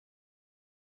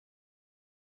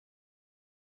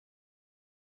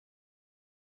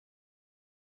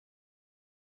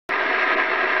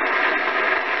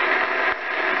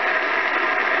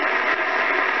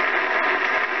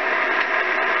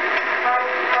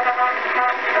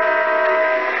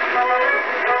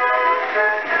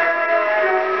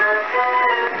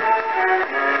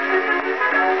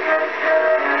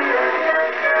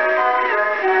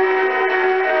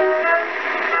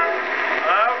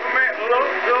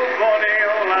bonny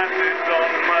lasses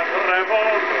on my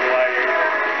travels way.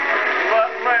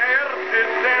 But my heart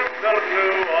is tender to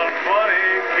on bonny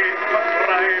Kate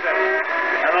McBride.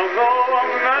 And although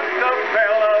I'm not the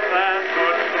fella that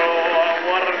would throw a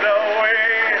word away,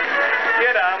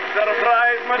 yet I'm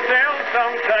surprised myself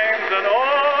sometimes and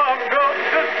all I've got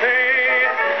to say.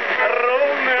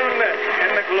 Roamin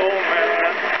in the Gloamin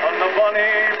on the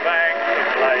bonny banks of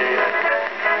Clyde.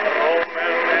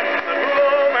 Roamin in the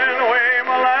Gloamin way,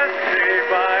 my lassie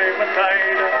by my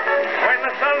side. When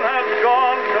the sun has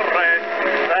gone to rest,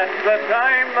 that's the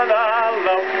time that I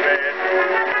love best.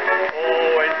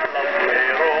 Oh, it's lovely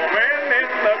roaming in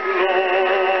the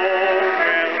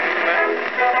Gloamin.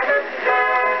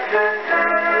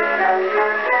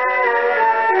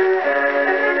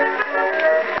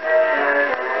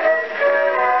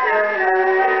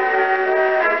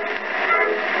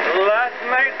 Last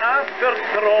night after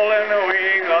strolling, we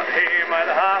got home at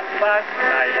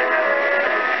 9:30.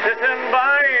 Sitting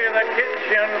by the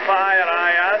kitchen fire,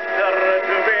 I asked her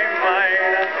to be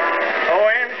mine.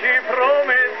 When she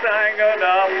promised, I got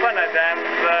up and I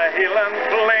danced the hill and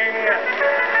fling.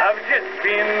 I've just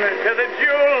been to the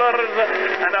jeweller's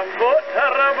and I've bought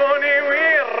her a bonny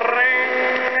wee ring.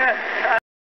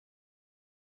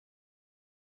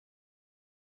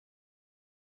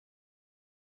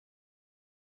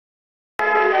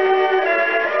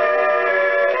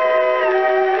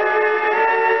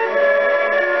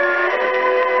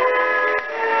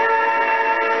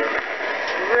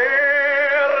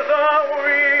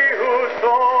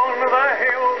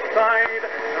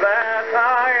 That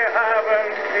I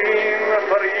haven't seen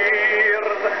for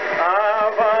years.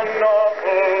 I've an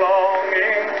awful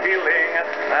longing feeling,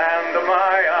 and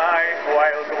my eyes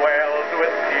wild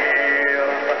with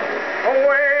tears.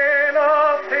 When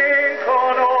I think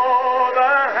on all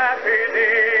the happy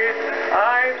days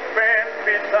I've spent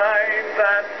beside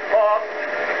that spot,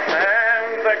 and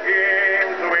the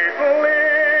games we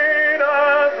played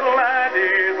as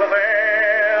laddies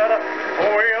there,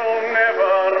 will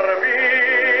never be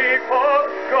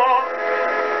forgot.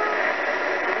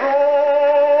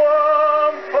 Though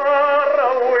I'm far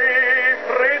away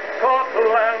from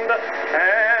Scotland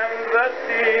and the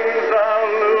scenes are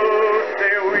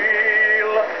loosely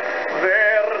wheel,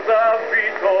 there's a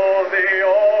beat of the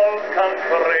old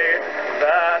country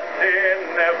that's in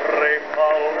every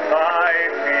pulse.